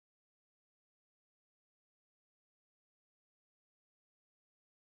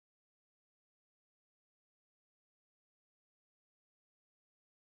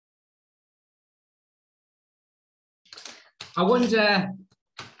I wonder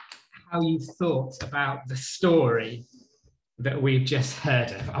how you thought about the story that we've just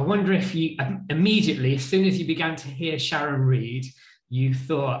heard of. I wonder if you immediately, as soon as you began to hear Sharon read, you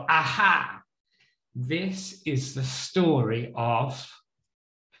thought, aha, this is the story of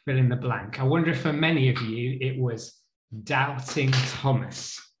fill in the blank. I wonder if for many of you, it was doubting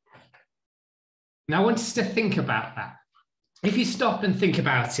Thomas. Now, I want us to think about that. If you stop and think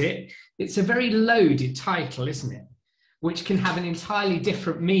about it, it's a very loaded title, isn't it? Which can have an entirely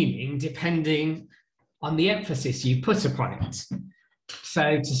different meaning depending on the emphasis you put upon it.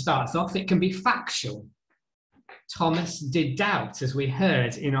 So to start off, it can be factual. Thomas did doubt, as we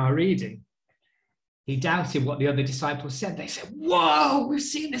heard in our reading. He doubted what the other disciples said. They said, whoa, we've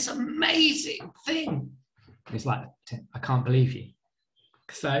seen this amazing thing. He's like, I can't believe you.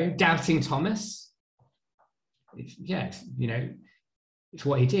 So doubting Thomas, yes, it's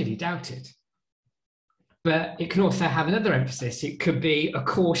what he did. He doubted. But it can also have another emphasis. It could be a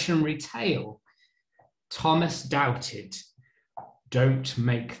cautionary tale. Thomas doubted. Don't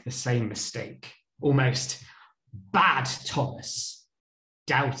make the same mistake. Almost bad Thomas,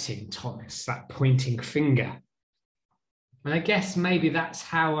 doubting Thomas, that pointing finger. And I guess maybe that's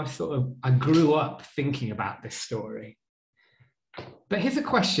how I grew up thinking about this story. But here's a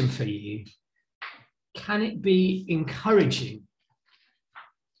question for you. Can it be encouraging?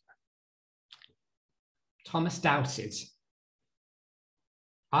 Thomas doubted.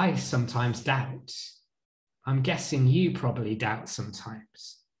 I sometimes doubt. I'm guessing you probably doubt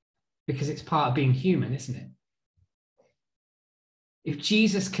sometimes because it's part of being human, isn't it? If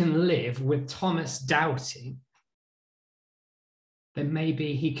Jesus can live with Thomas doubting, then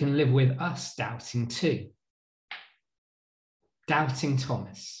maybe he can live with us doubting too. Doubting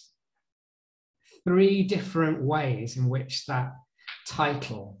Thomas. 3 different ways in which that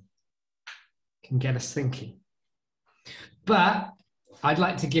title can get us thinking. But I'd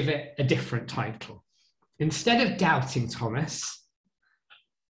like to give it a different title. Instead of doubting Thomas,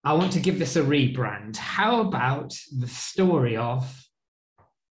 I want to give this a rebrand. How about the story of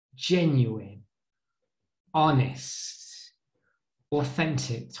genuine, honest,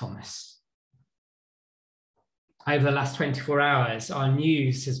 authentic Thomas? Over the last 24 hours, our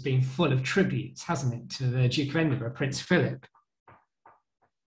news has been full of tributes, hasn't it, to the Duke of Edinburgh, Prince Philip.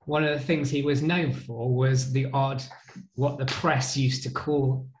 One of the things he was known for was the odd, what the press used to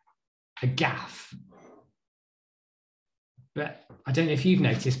call a gaffe. But I don't know if you've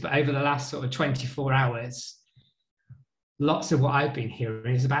noticed, but over the last sort of 24 hours, lots of what I've been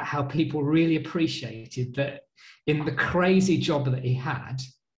hearing is about how people really appreciated that in the crazy job that he had,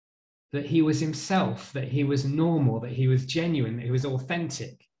 that he was himself, that he was normal, that he was genuine, that he was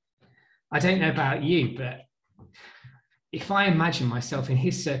authentic. I don't know about you, but if I imagine myself in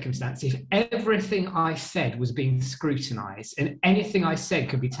his circumstance, if everything I said was being scrutinized and anything I said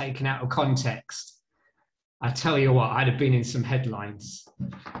could be taken out of context, I tell you what, I'd have been in some headlines.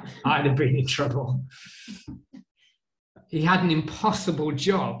 I'd have been in trouble. He had an impossible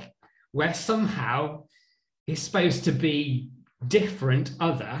job where somehow he's supposed to be different,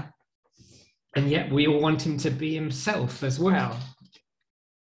 other, and yet we all want him to be himself as well.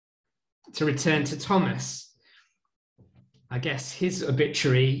 To return to Thomas, I guess his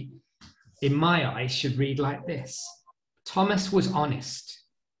obituary, in my eyes, should read like this. Thomas was honest.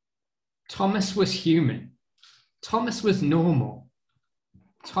 Thomas was human. Thomas was normal.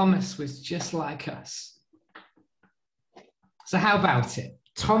 Thomas was just like us. So how about it?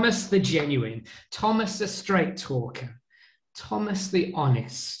 Thomas the genuine, Thomas the straight talker, Thomas the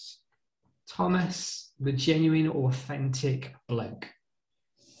honest, Thomas the genuine, authentic bloke.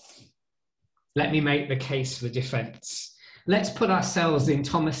 Let me make the case for defense. Let's put ourselves in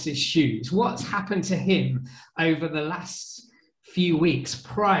Thomas's shoes. What's happened to him over the last few weeks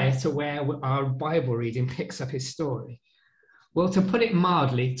prior to where our Bible reading picks up his story? Well, to put it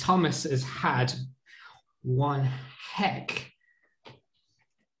mildly, Thomas has had one heck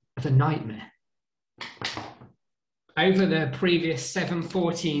of a nightmare. Over the previous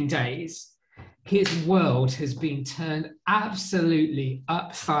 14 days, his world has been turned absolutely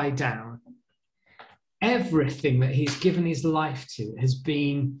upside down. Everything that he's given his life to has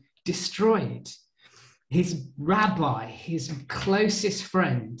been destroyed. His rabbi, his closest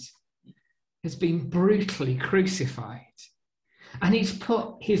friend, has been brutally crucified. And he's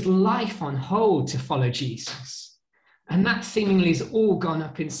put his life on hold to follow Jesus. And that seemingly has all gone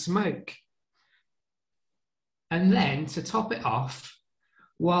up in smoke. And then, to top it off,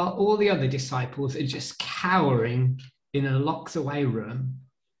 while all the other disciples are just cowering in a locked away room,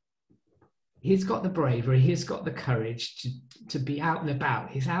 He's got the bravery, he's got the courage to be out and about.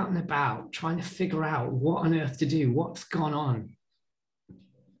 He's out and about trying to figure out what on earth to do, what's gone on.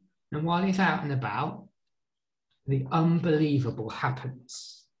 And while he's out and about, the unbelievable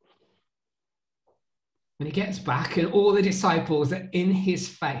happens. And he gets back and all the disciples are in his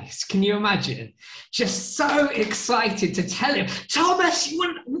face. Can you imagine? Just so excited to tell him, Thomas, you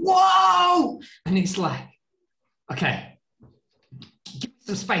went, whoa! And he's like, okay, give me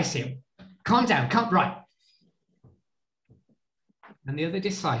some space here. Calm down, right. And the other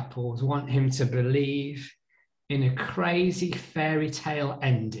disciples want him to believe in a crazy fairy tale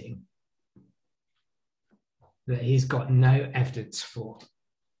ending that he's got no evidence for.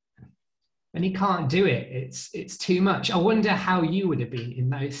 And he can't do it. It's too much. I wonder how you would have been in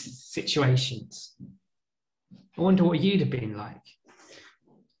those situations. I wonder what you'd have been like.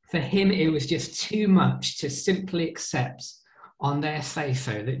 For him, it was just too much to simply accept on their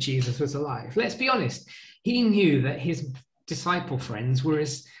say-so that Jesus was alive. Let's be honest. He knew that his disciple friends were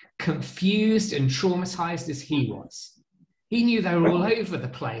as confused and traumatized as he was. He knew they were all over the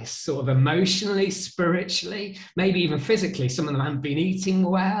place, sort of emotionally, spiritually, maybe even physically. Some of them hadn't been eating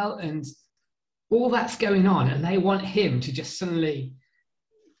well, and all that's going on. And they want him to just suddenly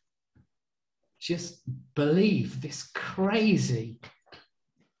just believe this crazy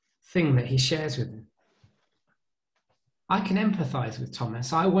thing that he shares with them. I can empathize with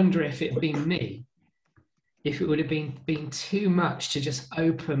Thomas. I wonder if it had been me, if it would have been too much to just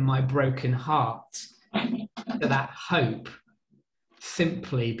open my broken heart to that hope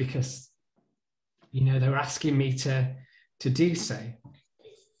simply because, you know, they were asking me to do so.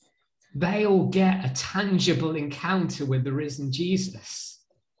 They all get a tangible encounter with the risen Jesus,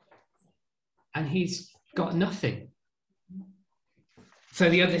 and he's got nothing. So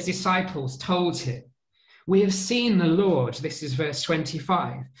the other disciples told him, we have seen the Lord. This is verse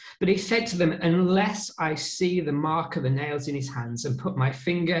 25. But he said to them, unless I see the mark of the nails in his hands and put my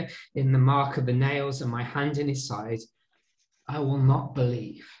finger in the mark of the nails and my hand in his side, I will not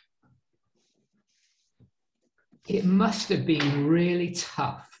believe. It must have been really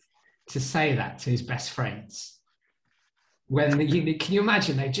tough to say that to his best friends. Can you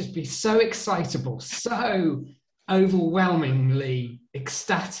imagine? They'd just be so excitable, so overwhelmingly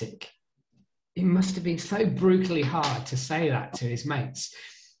ecstatic. It must have been so brutally hard to say that to his mates.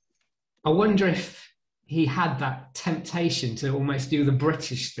 I wonder if he had that temptation to almost do the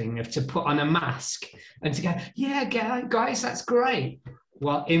British thing of to put on a mask and to go, yeah, guys, that's great,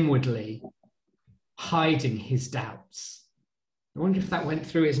 while inwardly hiding his doubts. I wonder if that went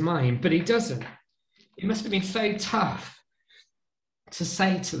through his mind, but he doesn't. It must have been so tough to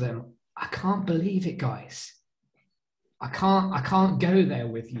say to them, I can't believe it, guys. I can't go there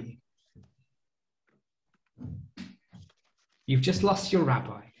with you. You've just lost your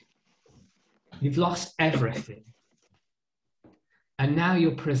rabbi. You've lost everything. And now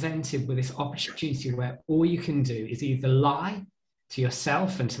you're presented with this opportunity where all you can do is either lie to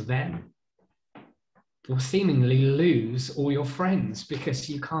yourself and to them, or seemingly lose all your friends because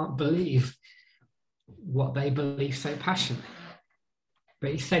you can't believe what they believe so passionately.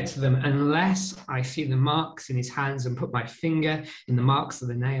 But he said to them, unless I see the marks in his hands and put my finger in the marks of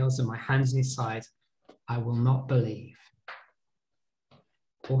the nails and my hands in his side, I will not believe.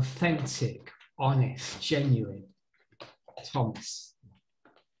 Authentic, honest, genuine Thomas.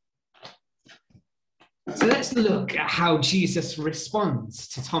 So let's look at how Jesus responds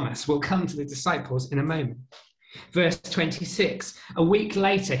to Thomas. We'll come to the disciples in a moment. Verse 26, a week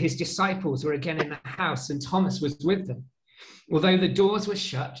later, his disciples were again in the house and Thomas was with them. Although the doors were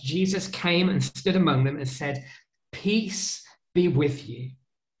shut, Jesus came and stood among them and said, peace be with you.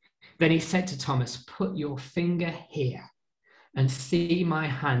 Then he said to Thomas, put your finger here and see my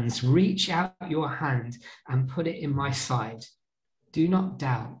hands. Reach out your hand and put it in my side. Do not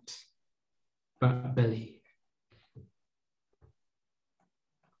doubt, but believe.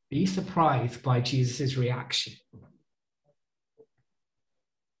 Are you surprised by Jesus' reaction?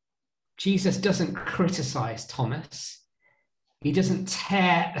 Jesus doesn't criticize Thomas. He doesn't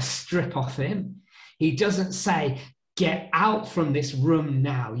tear a strip off him. He doesn't say, get out from this room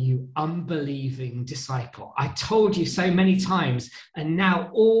now, you unbelieving disciple. I told you so many times, and now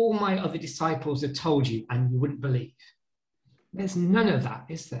all my other disciples have told you, and you wouldn't believe. There's none of that,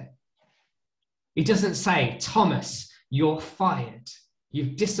 is there? He doesn't say, Thomas, you're fired.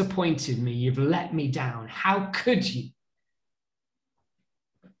 You've disappointed me. You've let me down. How could you?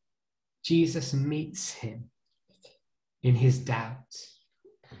 Jesus meets him in his doubt.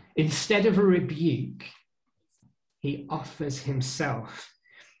 Instead of a rebuke, he offers himself.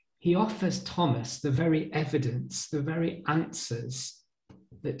 He offers Thomas the very evidence, the very answers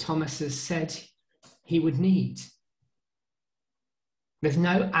that Thomas has said he would need. There's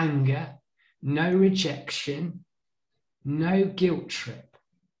no anger, no rejection, no guilt trip.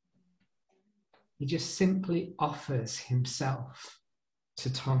 He just simply offers himself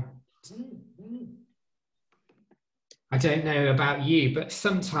to Thomas. I don't know about you, but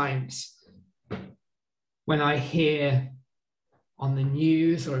sometimes when I hear on the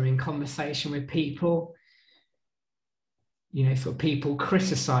news or I'm in conversation with people, sort of people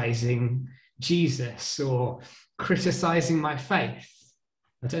criticizing Jesus or criticizing my faith.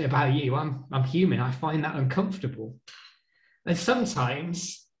 I don't know about you, I'm human. I find that uncomfortable. And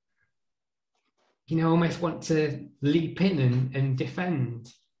sometimes, I almost want to leap in and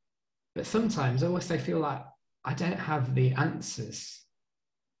defend. But sometimes I also feel like I don't have the answers.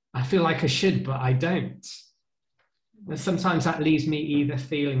 I feel like I should, but I don't. And sometimes that leaves me either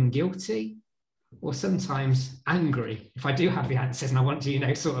feeling guilty or sometimes angry if I do have the answers and I want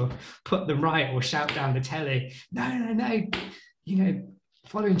to, sort of put them right or shout down the telly. No.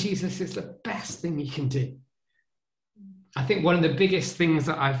 Following Jesus is the best thing you can do. I think one of the biggest things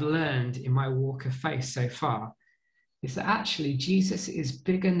that I've learned in my walk of faith so far is that actually Jesus is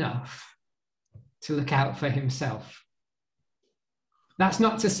big enough to look out for himself. That's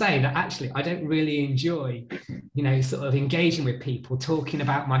not to say that actually I don't really enjoy, sort of engaging with people, talking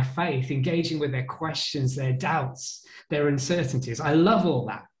about my faith, engaging with their questions, their doubts, their uncertainties. I love all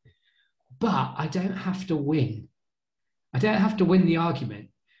that, but I don't have to win. I don't have to win the argument.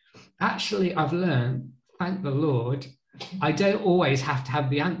 Actually, I've learned, thank the Lord, I don't always have to have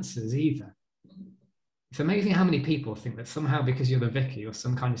the answers either. It's amazing how many people think that somehow because you're the vicar, you're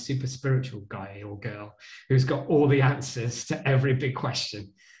some kind of super spiritual guy or girl who's got all the answers to every big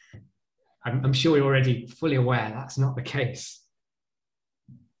question. I'm sure you're already fully aware that's not the case.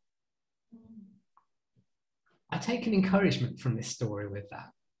 I take an encouragement from this story with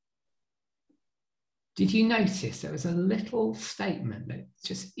that. Did you notice there was a little statement that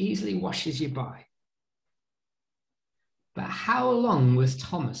just easily washes you by? But how long was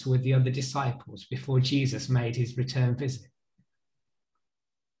Thomas with the other disciples before Jesus made his return visit?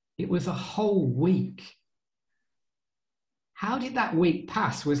 It was a whole week. How did that week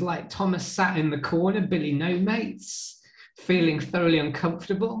pass? Was like Thomas sat in the corner, Billy no mates, feeling thoroughly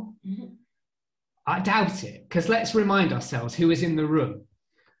uncomfortable? I doubt it, because let's remind ourselves who was in the room.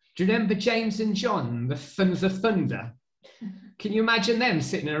 Do you remember James and John, the sons of thunder? Can you imagine them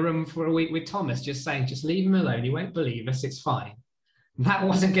sitting in a room for a week with Thomas, just saying, just leave him alone, he won't believe us, it's fine. That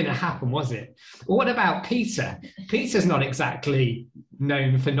wasn't going to happen, was it? Well, what about Peter? Peter's not exactly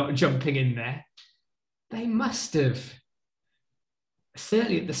known for not jumping in there. They must have,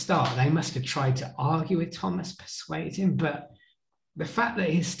 certainly at the start, they must have tried to argue with Thomas, persuade him, but the fact that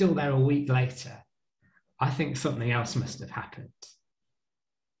he's still there a week later, I think something else must have happened.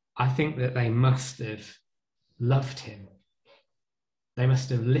 I think that they must have loved him. They must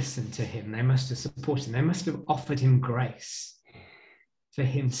have listened to him. They must have supported him. They must have offered him grace for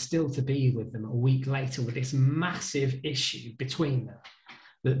him still to be with them a week later with this massive issue between them,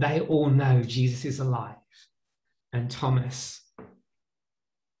 that they all know Jesus is alive and Thomas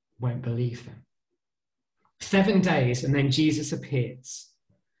won't believe them. 7 days and then Jesus appears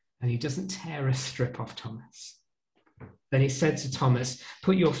and he doesn't tear a strip off Thomas. Then he said to Thomas,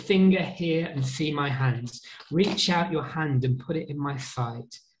 put your finger here and see my hands. Reach out your hand and put it in my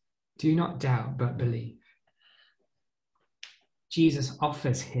side. Do not doubt, but believe. Jesus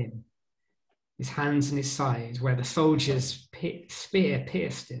offers him his hands and his side where the soldier's spear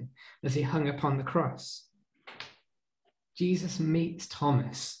pierced him as he hung upon the cross. Jesus meets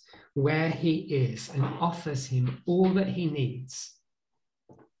Thomas where he is and offers him all that he needs.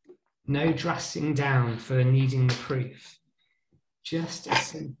 No dressing down for needing the proof. Just a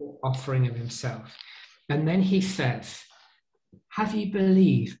simple offering of himself. And then he says, have you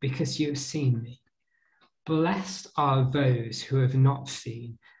believed because you have seen me? Blessed are those who have not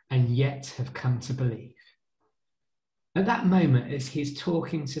seen and yet have come to believe. At that moment, as he's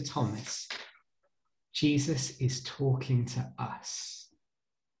talking to Thomas, Jesus is talking to us.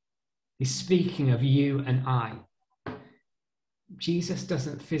 He's speaking of you and I. Jesus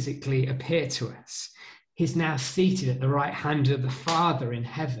doesn't physically appear to us. He's now seated at the right hand of the Father in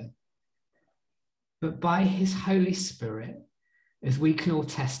heaven. But by his Holy Spirit, as we can all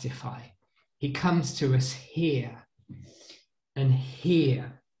testify, he comes to us here and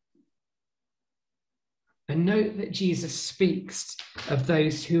here. And note that Jesus speaks of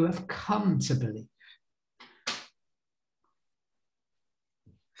those who have come to believe.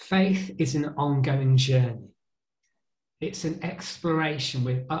 Faith is an ongoing journey. It's an exploration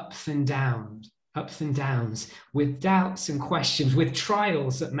with ups and downs, ups and downs, with doubts and questions, with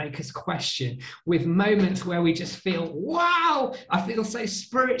trials that make us question, with moments where we just feel, wow, I feel so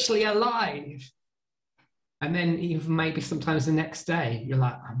spiritually alive. And then even maybe sometimes the next day, you're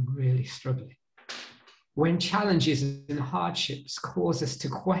like, I'm really struggling. When challenges and hardships cause us to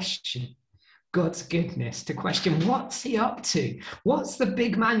question God's goodness, to question, what's he up to? What's the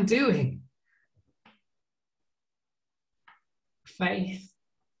big man doing? Faith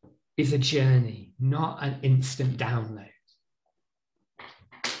is a journey, not an instant download.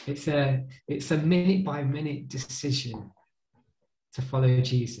 It's a minute by minute decision to follow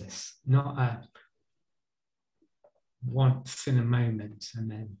Jesus, not a once in a moment and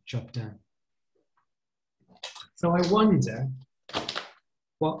then job done. So I wonder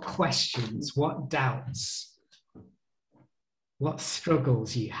what questions, what doubts, what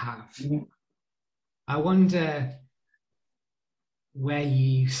struggles you have. I wonder where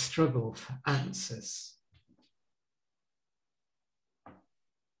you struggle for answers.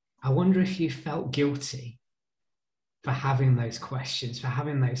 I wonder if you felt guilty for having those questions, for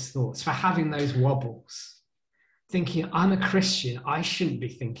having those thoughts, for having those wobbles, thinking, I'm a Christian, I shouldn't be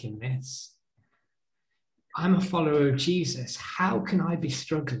thinking this. I'm a follower of Jesus, how can I be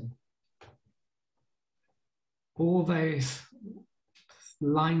struggling? All those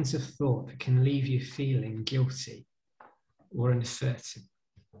lines of thought that can leave you feeling guilty or uncertain.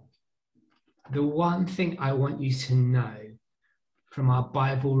 The one thing I want you to know from our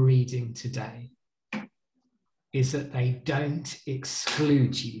Bible reading today is that they don't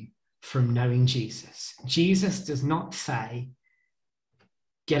exclude you from knowing Jesus. Jesus does not say,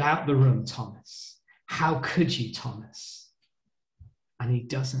 get out the room, Thomas. How could you, Thomas? And he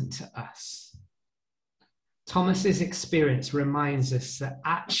doesn't to us. Thomas's experience reminds us that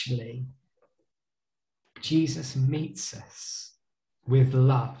actually Jesus meets us with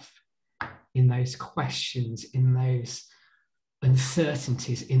love in those questions, in those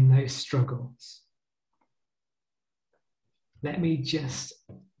uncertainties, in those struggles. Let me just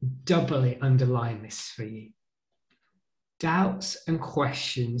doubly underline this for you. Doubts and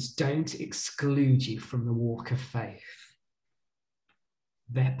questions don't exclude you from the walk of faith.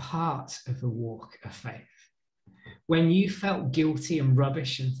 They're part of the walk of faith. When you felt guilty and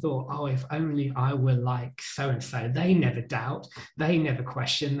rubbish and thought, oh, if only I were like so-and-so, they never doubt, they never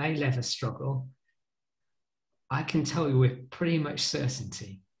question, they never struggle. I can tell you with pretty much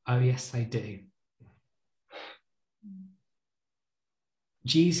certainty, oh yes, they do.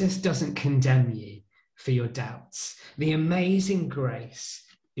 Jesus doesn't condemn you for your doubts. The amazing grace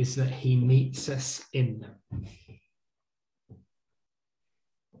is that he meets us in them.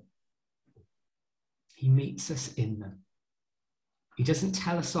 He meets us in them. He doesn't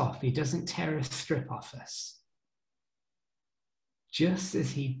tell us off. He doesn't tear a strip off us. Just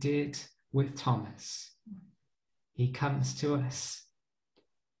as he did with Thomas, he comes to us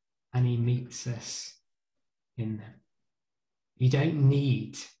and he meets us in them. You don't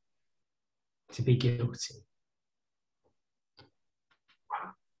need to be guilty.